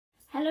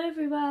Hello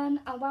everyone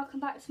and welcome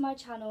back to my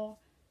channel.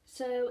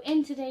 So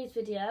in today's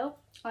video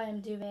I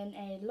am doing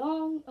a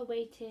long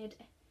awaited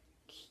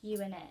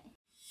Q&A.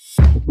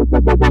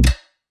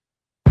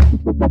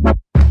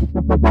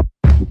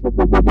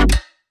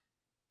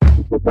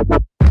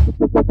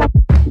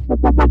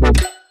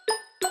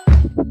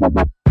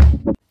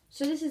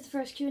 So this is the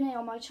first Q&A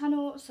on my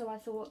channel, so I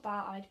thought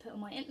that I'd put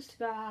on my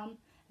Instagram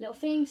little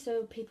thing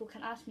so people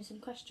can ask me some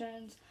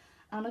questions,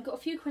 and I've got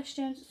a few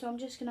questions so I'm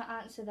just going to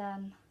answer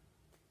them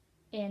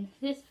in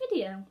this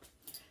video.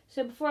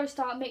 So before I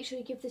start, make sure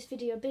you give this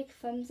video a big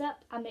thumbs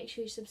up and make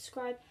sure you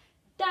subscribe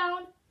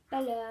down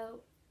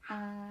below,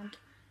 and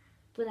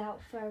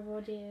without further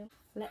ado,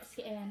 let's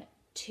get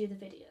into the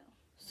video.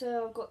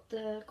 So I've got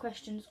the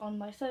questions on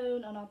my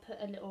phone and I'll put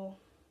a little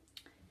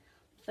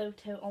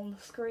photo on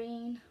the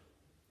screen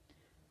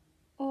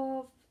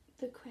of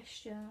the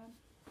question.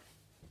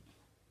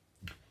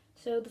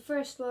 So the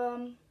first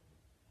one,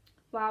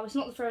 well, it's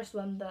not the first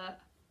one, but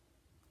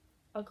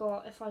I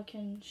got, if I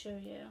can show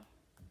you,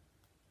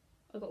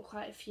 I got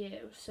quite a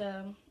few,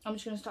 so I'm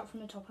just going to start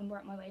from the top and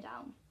work my way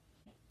down.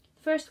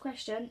 The first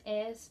question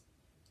is,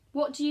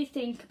 what do you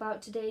think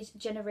about today's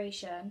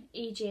generation,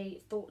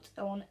 e.g. thoughts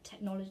on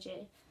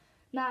technology?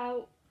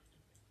 Now,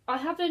 I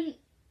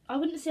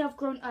wouldn't say I've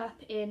grown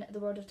up in the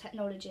world of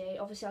technology.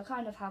 Obviously I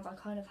kind of have, I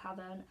kind of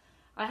haven't.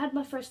 I had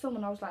my first phone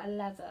when I was like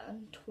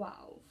 11,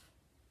 12.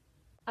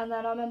 And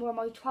then I remember on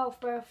my 12th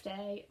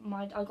birthday,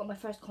 I got my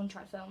first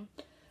contract phone.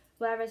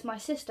 Whereas my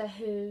sister,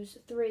 who's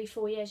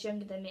 3-4 years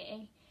younger than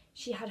me,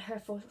 she had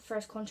her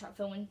first contract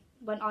phone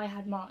when I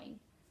had mine.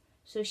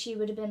 So she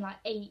would have been like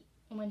 8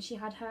 when she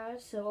had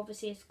hers. So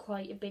obviously it's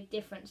quite a big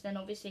difference. Then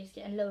obviously it's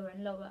getting lower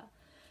and lower.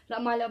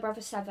 Like my little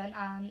brother's 7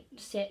 and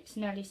 6,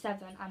 nearly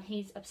 7, and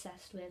he's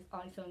obsessed with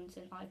iPhones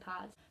and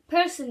iPads.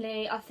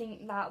 Personally, I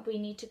think that we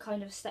need to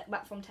kind of step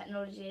back from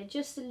technology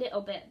just a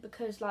little bit,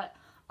 because like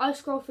I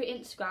scroll through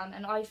Instagram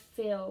and I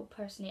feel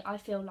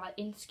like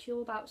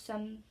insecure about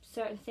some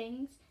certain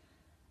things.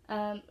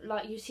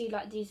 Like you see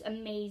like these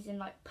amazing,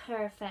 like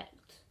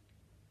perfect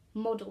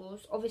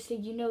models. Obviously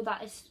you know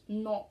that it's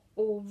not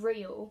all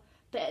real,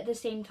 but at the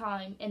same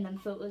time in them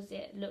photos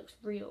it looks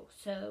real,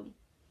 so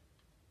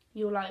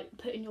you're like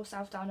putting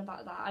yourself down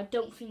about that. I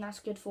don't think that's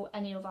good for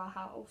any of our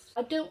health.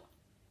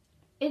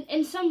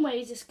 In some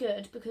ways it's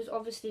good, because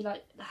obviously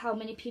like how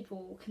many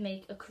people can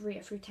make a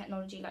career through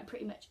technology. Like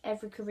pretty much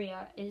every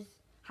career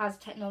has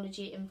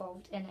technology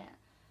involved in it.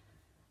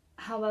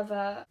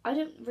 However, I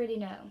don't really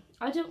know.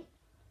 I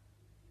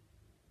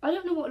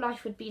don't know what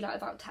life would be like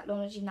without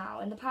technology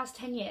now. In the past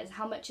 10 years,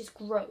 how much it's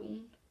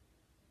grown,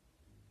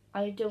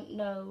 I don't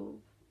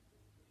know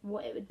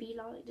what it would be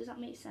like. Does that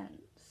make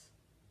sense?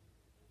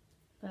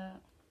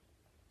 But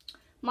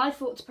my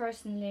thoughts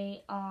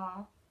personally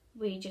are,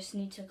 we just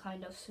need to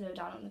kind of slow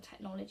down on the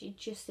technology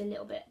just a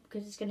little bit,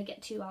 because it's going to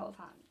get too out of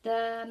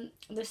hand.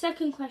 The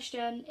second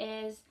question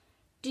is,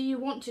 do you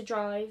want to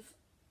drive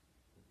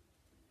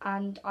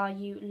and are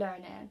you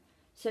learning?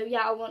 So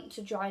yeah, I want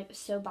to drive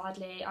so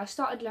badly. I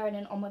started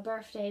learning on my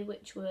birthday,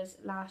 which was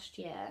last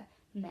year,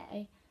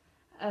 May.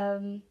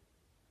 I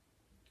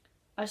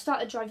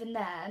started driving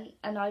then,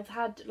 and I've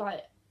had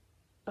like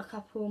a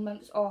couple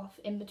months off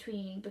in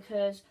between,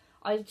 because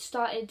I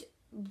started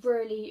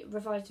really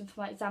revising for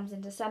my exams in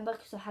December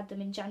because I had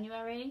them in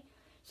January.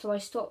 So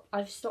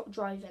I've stopped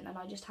driving, and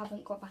I just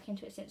haven't got back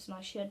into it since, and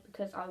I should,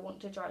 because I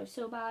want to drive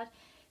so bad.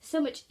 It's so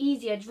much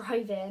easier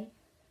driving,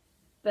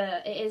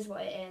 but it is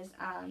what it is,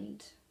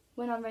 and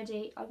when I'm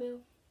ready, I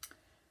will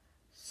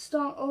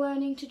start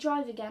learning to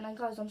drive again. And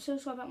guys, I'm so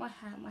sorry about my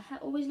hair. My hair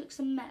always looks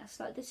a mess.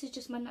 Like, this is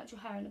just my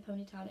natural hair in a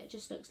ponytail, and it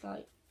just looks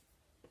like...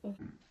 Oh.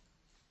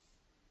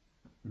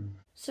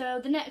 So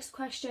the next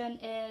question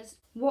is,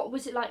 what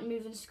was it like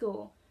moving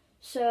school?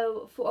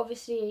 So for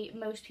obviously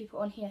most people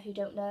on here who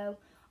don't know,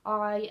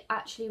 I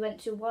actually went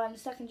to one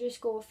secondary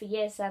school for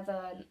year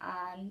 7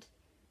 and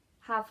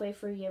halfway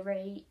through year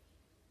 8.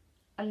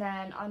 And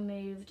then I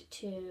moved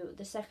to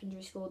the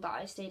secondary school that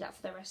I stayed at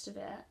for the rest of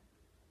it.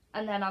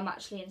 And then I'm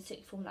actually in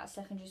sixth form at that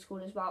secondary school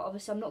as well.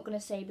 Obviously, I'm not going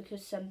to say,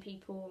 because some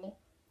people,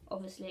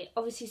 obviously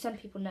some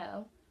people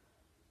know,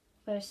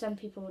 whereas some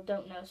people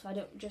don't know, so I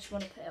don't just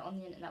want to put it on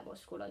the internet what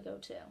school I go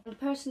to. And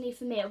personally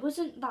for me, it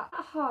wasn't that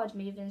hard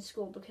moving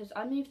school, because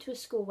I moved to a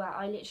school where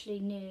I literally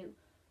knew,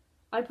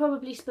 I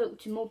probably spoke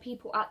to more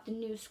people at the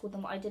new school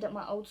than what I did at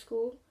my old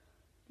school.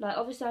 Like,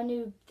 obviously I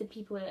knew the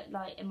people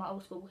like in my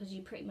old school, because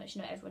you pretty much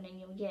know everyone in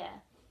your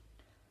year.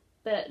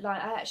 But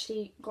like, I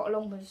actually got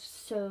along with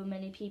so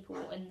many people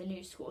in the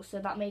new school, so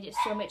that made it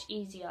so much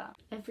easier.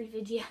 Every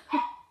video.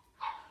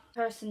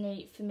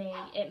 Personally, for me,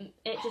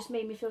 it just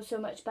made me feel so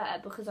much better,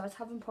 because I was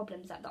having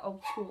problems at the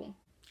old school.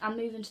 And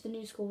moving to the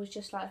new school was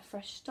just like a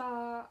fresh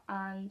start,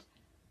 and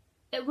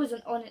it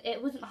wasn't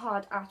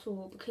hard at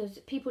all, because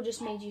people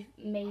just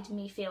made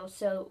me feel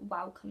so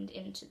welcomed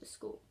into the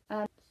school.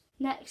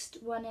 Next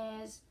one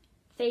is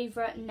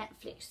favourite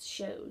Netflix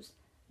shows.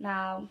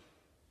 Now,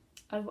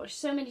 I've watched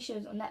so many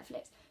shows on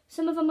Netflix.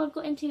 Some of them I've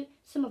got into,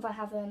 some of I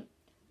haven't.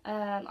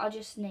 I'll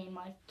just name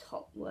my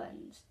top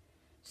ones.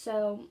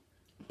 So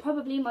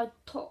probably my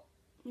top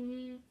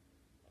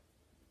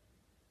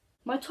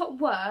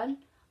one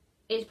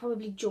is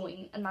probably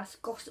joint, and that's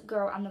Gossip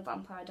Girl and The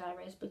Vampire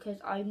Diaries, because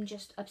I'm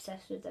just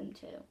obsessed with them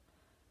too.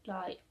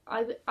 Like,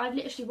 I've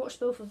literally watched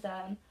both of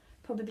them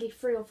probably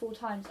 3 or 4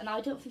 times, and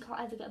I don't think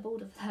I'll ever get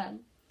bored of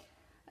them.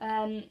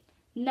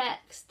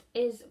 Next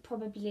is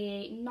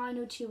probably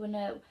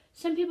 90210.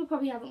 Some people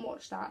probably haven't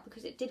watched that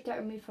because it did get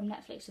removed from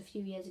Netflix a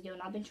few years ago,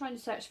 and I've been trying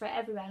to search for it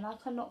everywhere and I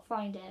cannot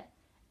find it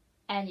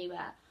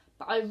anywhere.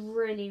 But I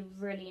really,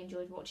 really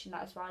enjoyed watching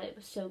that as well. It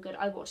was so good.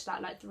 I watched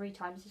that like 3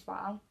 times as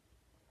well.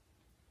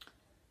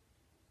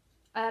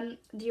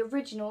 The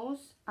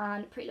Originals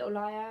and Pretty Little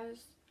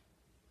Liars.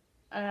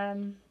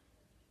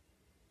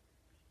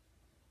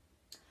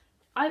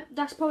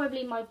 That's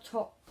probably my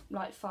top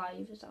like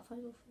 5. Is that 5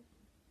 or 4?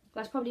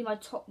 That's probably my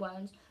top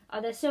ones.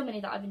 There's so many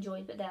that I've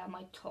enjoyed, but they are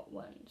my top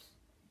ones.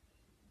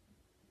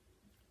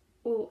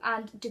 Oh,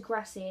 and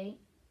Degrassi.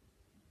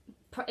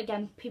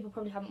 Again, people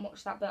probably haven't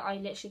watched that, but I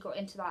literally got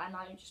into that, and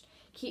I just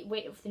keep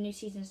waiting for the new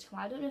seasons to come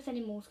out. I don't know if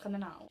any more's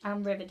coming out.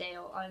 And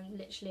Riverdale. I'm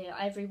literally,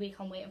 every week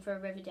I'm waiting for a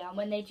Riverdale. And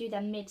when they do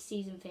their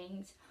mid-season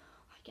things,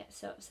 I get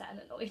so upset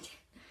and annoyed.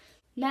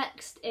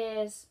 Next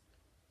is,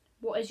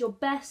 what is your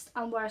best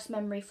and worst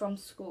memory from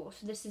school?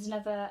 So this is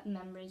another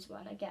memories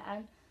one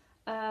again.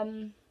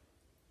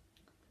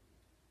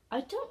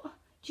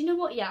 Do you know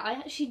what? Yeah, I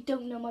actually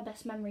don't know my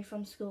best memory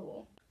from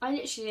school. I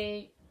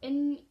literally,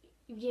 in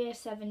year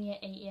 7, year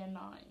 8, year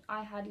 9,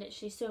 I had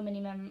literally so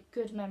many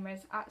good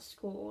memories at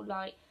school.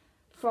 Like,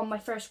 from my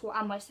first school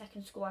and my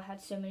second school, I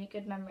had so many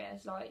good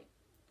memories. Like,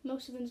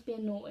 most of them's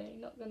being naughty,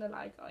 not gonna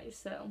lie, guys.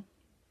 So,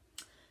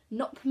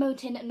 not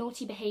promoting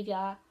naughty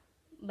behaviour,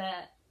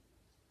 but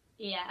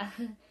yeah.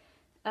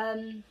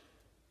 I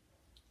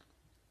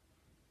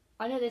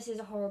know this is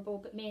horrible,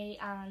 but me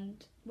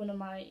and one of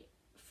my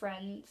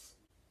friends,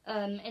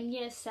 in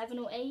year 7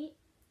 or 8,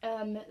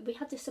 we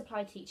had this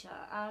supply teacher,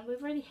 and we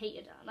really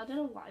hated her, and I don't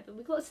know why, but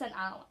we got sent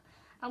out,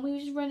 and we were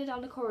just running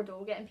down the corridor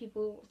getting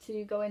people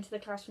to go into the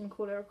classroom and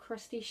call her a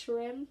crusty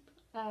shrimp,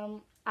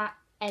 at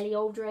Ellie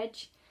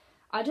Aldridge.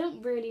 I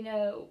don't really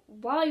know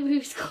why we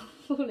was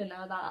calling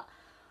her that,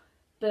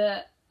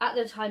 but at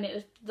the time it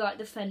was like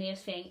the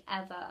funniest thing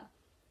ever.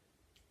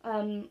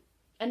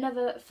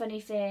 Another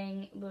funny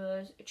thing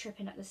was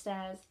tripping up the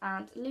stairs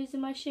and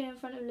losing my shoe in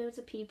front of loads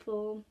of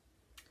people.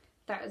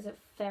 That was a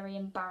very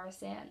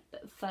embarrassing,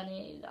 but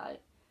funny,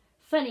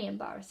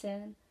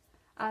 embarrassing.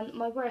 And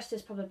my worst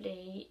is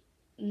probably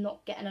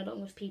not getting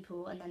along with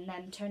people and then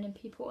them turning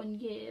people on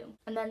you.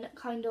 And then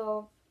kind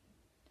of,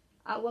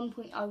 at one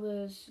point I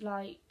was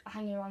like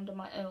hanging around on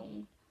my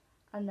own,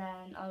 and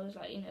then I was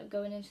like,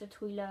 going into the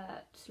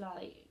toilets,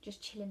 like just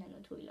chilling in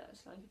the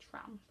toilets like a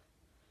tramp.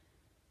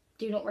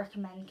 Do not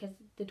recommend, because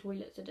the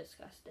toilets are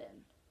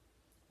disgusting.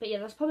 But yeah,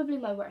 that's probably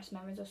my worst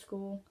memories of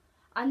school.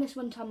 And this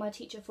one time my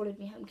teacher followed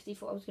me home because he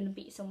thought I was going to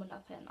beat someone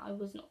up, and I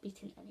was not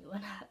beating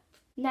anyone up.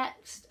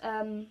 Next,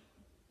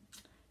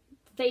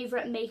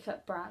 favourite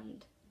makeup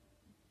brand.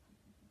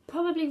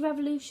 Probably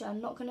Revolution,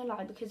 not going to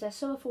lie, because they're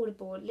so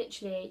affordable.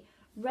 Literally,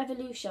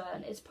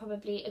 Revolution is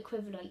probably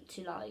equivalent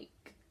to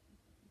like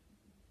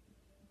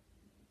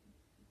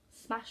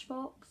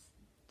Smashbox?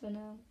 Don't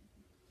know.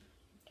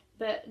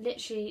 But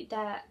literally,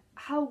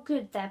 how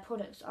good their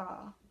products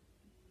are.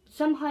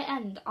 Some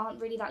high-end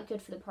aren't really that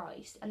good for the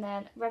price, and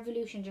then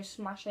Revolution just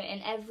smash it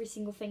in every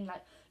single thing,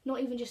 like, not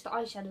even just the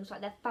eyeshadows,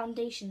 like, their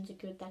foundations are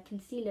good, their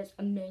concealer's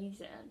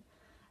amazing.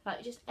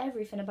 Like, just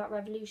everything about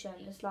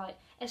Revolution is like,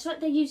 it's like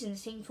they're using the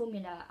same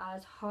formula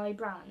as high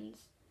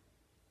brands,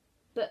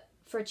 but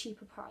for a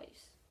cheaper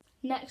price.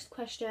 Next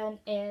question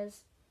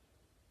is,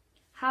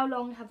 how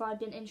long have I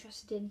been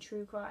interested in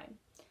true crime?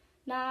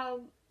 Now,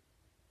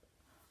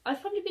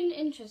 I've probably been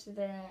interested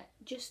in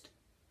it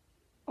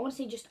I want to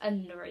say just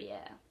under a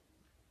year.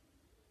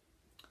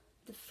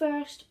 The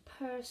first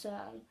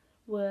person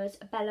was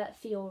Bella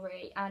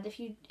Fiore, and if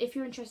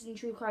you're interested in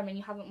true crime and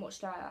you haven't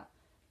watched her,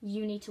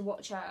 you need to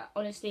watch her.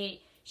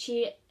 Honestly,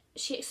 she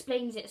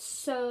explains it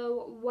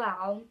so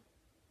well.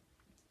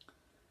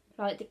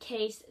 Like the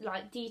case,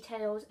 like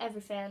details,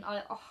 everything.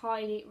 I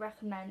highly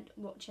recommend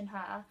watching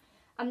her.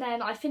 And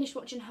then I finished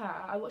watching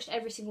her. I watched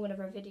every single one of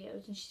her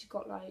videos, and she's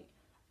got like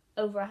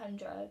over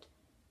 100,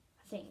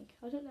 I think.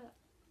 I don't know.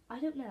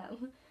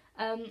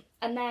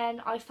 And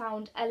then I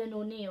found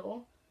Eleanor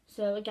Neal.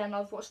 So again,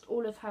 I've watched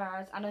all of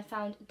hers, and I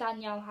found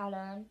Danielle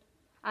Hallen,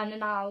 and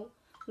now,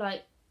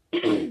 like,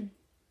 the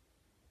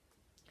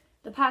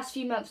past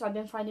few months I've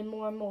been finding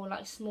more and more,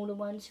 like, smaller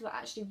ones who are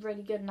actually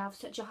really good and have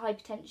such a high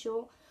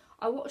potential.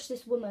 I watched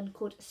this woman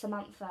called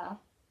Samantha,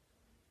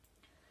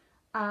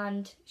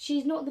 and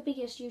she's not the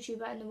biggest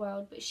YouTuber in the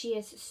world, but she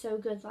is so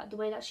good. Like, the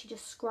way that she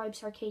describes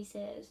her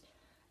cases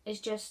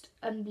is just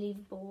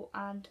unbelievable,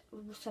 and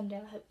someday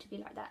I hope to be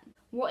like that.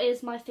 What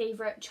is my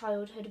favourite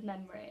childhood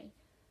memory?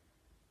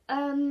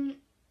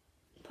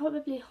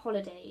 Probably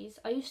holidays.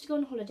 I used to go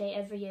on holiday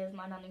every year with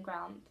my nan and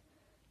gran.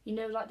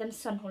 Like them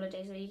sun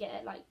holidays where you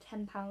get like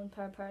 £10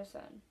 per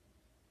person.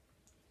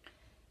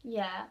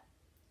 Yeah.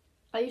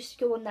 I used to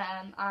go on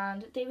them,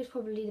 and they was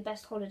probably the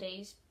best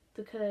holidays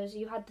because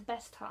you had the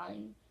best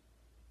time.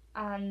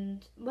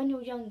 And when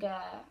you're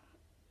younger,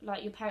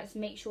 like, your parents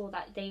make sure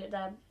that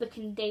they're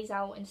booking days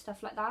out and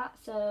stuff like that.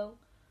 So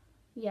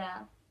yeah,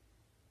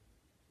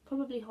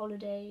 probably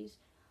holidays.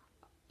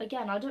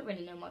 Again, I don't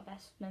really know my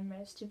best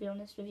memories, to be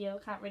honest with you.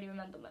 I can't really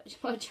remember much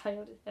of my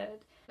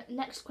childhood.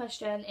 Next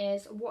question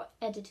is, what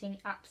editing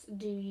apps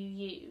do you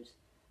use?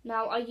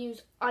 Now, I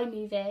use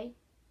iMovie,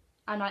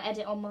 and I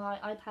edit on my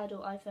iPad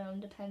or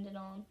iPhone, depending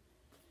on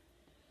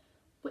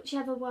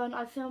whichever one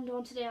I filmed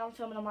on. Today I'm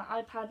filming on my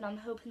iPad, and I'm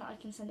hoping that I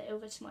can send it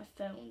over to my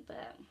phone,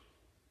 but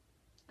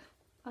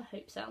I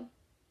hope so.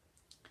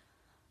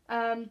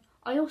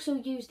 I also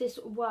use this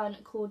one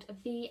called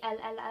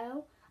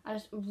VLLO, and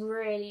it's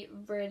really,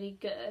 really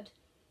good.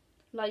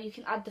 Like, you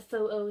can add the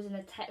photos and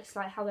the text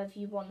like however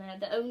you want it.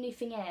 The only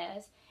thing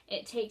is,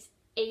 it takes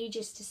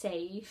ages to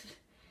save,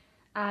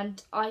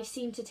 and I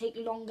seem to take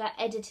longer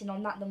editing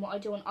on that than what I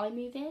do on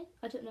iMovie.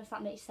 I don't know if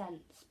that makes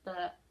sense,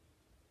 but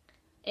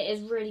it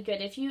is really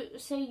good. If you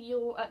say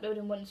you're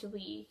uploading once a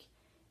week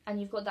and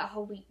you've got that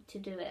whole week to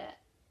do it,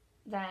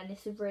 then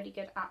it's a really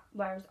good app,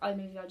 whereas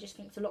iMovie I just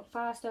think it's a lot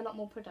faster, a lot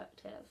more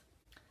productive.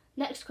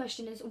 Next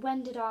question is,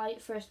 when did I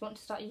first want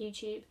to start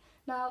YouTube?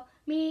 Now,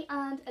 me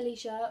and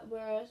Alicia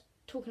were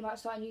talking about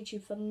starting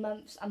YouTube for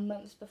months and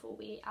months before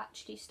we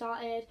actually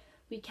started.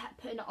 We kept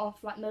putting it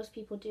off like most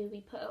people do.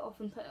 We put it off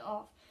and put it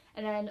off,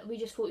 and then we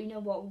just thought, you know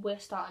what, we're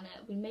starting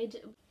it. We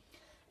made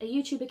a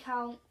YouTube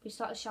account, we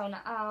started shouting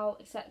it out,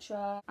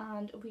 etc.,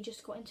 and we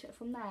just got into it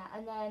from there.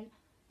 And then,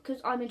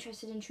 because I'm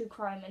interested in true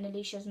crime and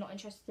Alicia's not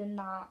interested in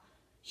that,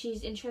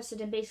 she's interested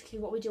in basically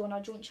what we do on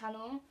our joint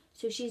channel,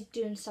 so she's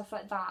doing stuff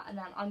like that, and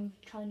then I'm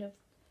kind of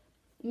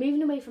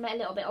moving away from it a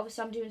little bit.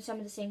 Obviously I'm doing some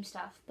of the same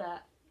stuff,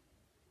 but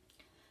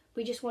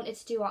we just wanted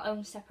to do our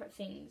own separate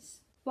things.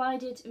 Why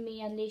did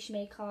me and Alicia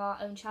make our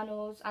own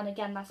channels? And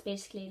again, that's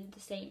basically the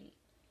same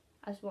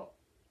as what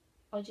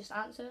I just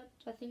answered.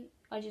 I think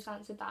I just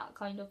answered that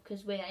kind of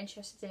because we're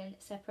interested in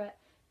separate,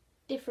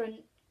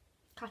 different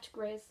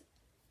categories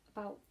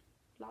about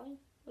life.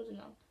 I don't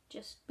know.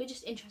 We're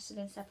just interested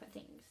in separate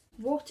things.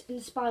 What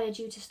inspired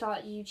you to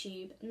start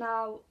YouTube?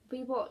 Now,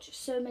 we watch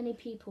so many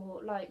people,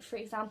 like for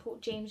example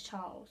James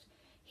Charles.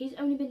 He's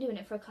only been doing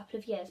it for a couple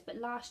of years, but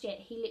last year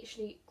he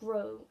literally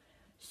grew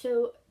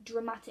so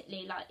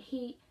dramatically. Like,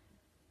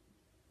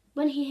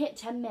 when he hit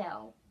 10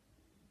 mil,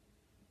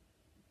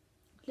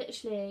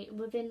 literally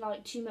within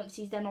like 2 months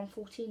he's then on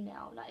 14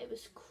 now. Like, it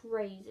was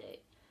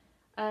crazy.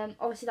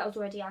 Obviously that was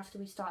already after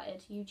we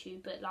started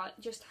YouTube, but like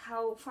just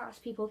how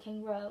fast people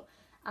can grow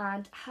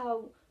and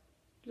how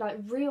like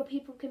real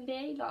people can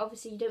be. Like,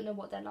 obviously you don't know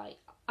what they're like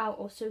out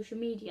of social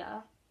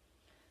media,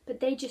 but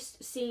they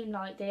just seem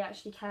like they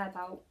actually care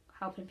about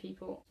helping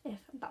people, if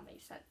that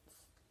makes sense.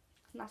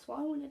 And that's what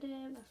I want to do,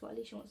 that's what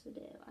Alicia wants to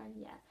do, and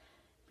yeah,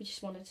 we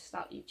just wanted to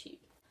start YouTube.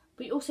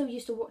 We also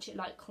used to watch it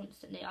like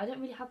constantly. I don't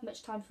really have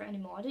much time for it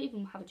anymore. I don't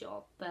even have a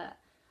job, but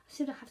I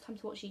still don't have time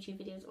to watch YouTube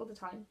videos all the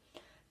time.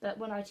 But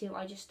when I do,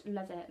 I just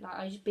love it. Like,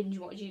 I just binge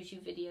watch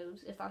YouTube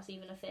videos, if that's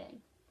even a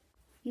thing.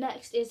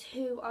 Next is,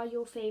 who are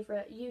your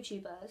favourite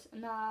YouTubers?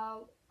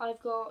 Now,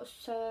 I've got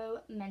so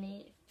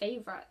many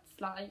favourites.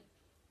 Like,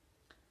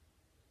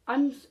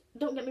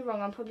 don't get me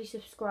wrong, I'm probably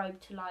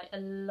subscribed to like a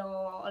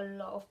lot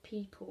of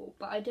people,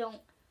 but I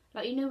don't,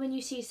 like, you know when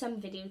you see some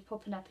videos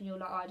popping up and you're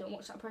like, oh, I don't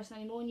watch that person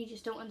anymore, and you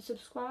just don't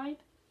unsubscribe.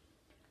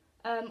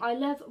 I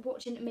love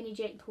watching Mini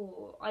Jake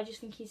Paul. I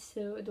just think he's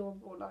so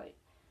adorable. Like,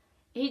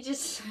 he's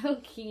just so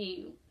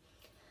cute.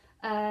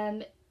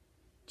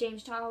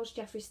 James Charles,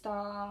 Jeffree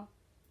Star,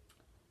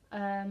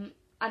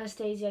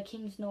 Anastasia,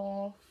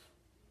 Kingsnorth,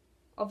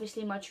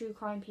 obviously my true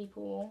crime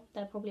people,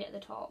 they're probably at the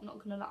top, not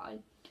gonna lie.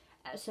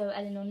 So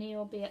Ellen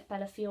O'Neill,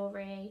 Bella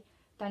Fiore,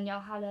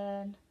 Danielle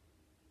Hallen,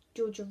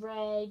 Georgia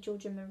Ray,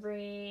 Georgia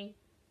Marie,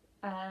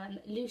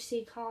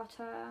 Lucy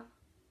Carter,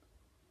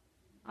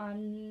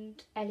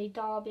 and Ellie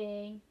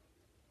Darby.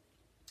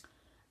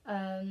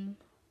 Who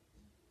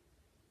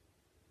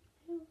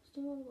else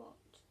do I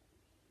watch?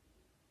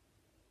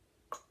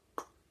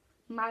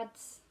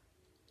 Mads,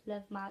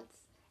 love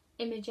Mads.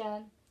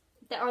 Imogen.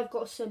 I've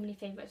got so many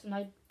favourites, and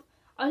I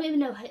don't even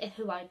know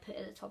who I'd put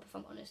at the top, if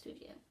I'm honest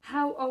with you.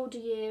 How old are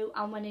you,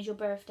 and when is your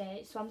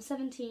birthday? So I'm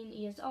 17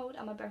 years old,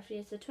 and my birthday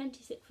is the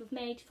 26th of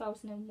May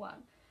 2001.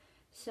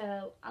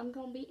 So I'm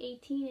going to be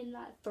 18 in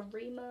like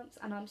 3 months,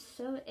 and I'm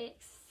so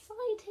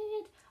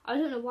excited. I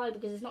don't know why,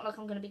 because it's not like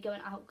I'm going to be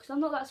going out, because I'm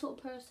not that sort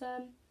of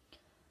person.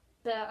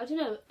 But I don't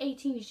know,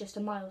 18 is just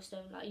a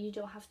milestone. Like, you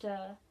don't have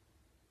to,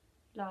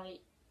 like,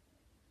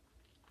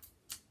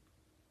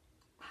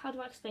 how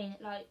do I explain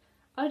it? Like,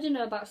 I don't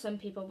know about some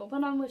people, but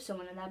when I'm with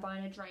someone and they're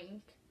buying a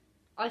drink,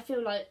 I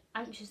feel like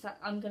anxious that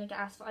I'm going to get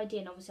asked for ID,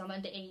 and obviously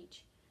I'm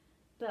underage.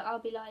 But I'll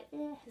be like,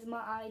 here's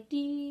my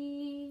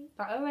ID.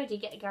 But I already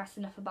get gassed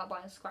enough about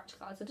buying scratch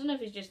cards. I don't know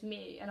if it's just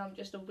me and I'm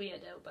just a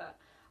weirdo, but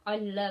I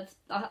love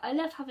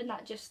having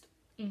that just...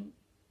 And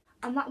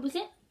that was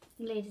it,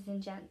 ladies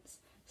and gents.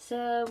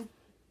 So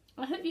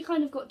I hope you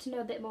kind of got to know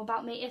a bit more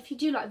about me. If you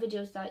do like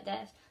videos like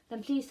this,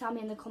 then please tell me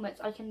in the comments.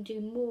 I can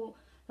do more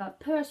like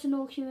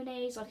personal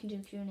Q&As. I can do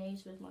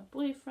Q&As with my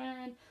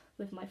boyfriend,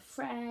 with my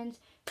friends.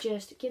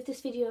 Just give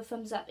this video a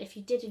thumbs up if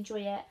you did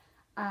enjoy it,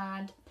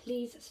 and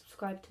please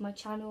subscribe to my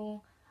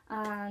channel,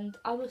 and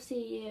I will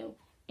see you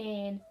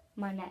in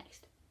my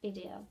next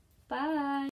video. Bye.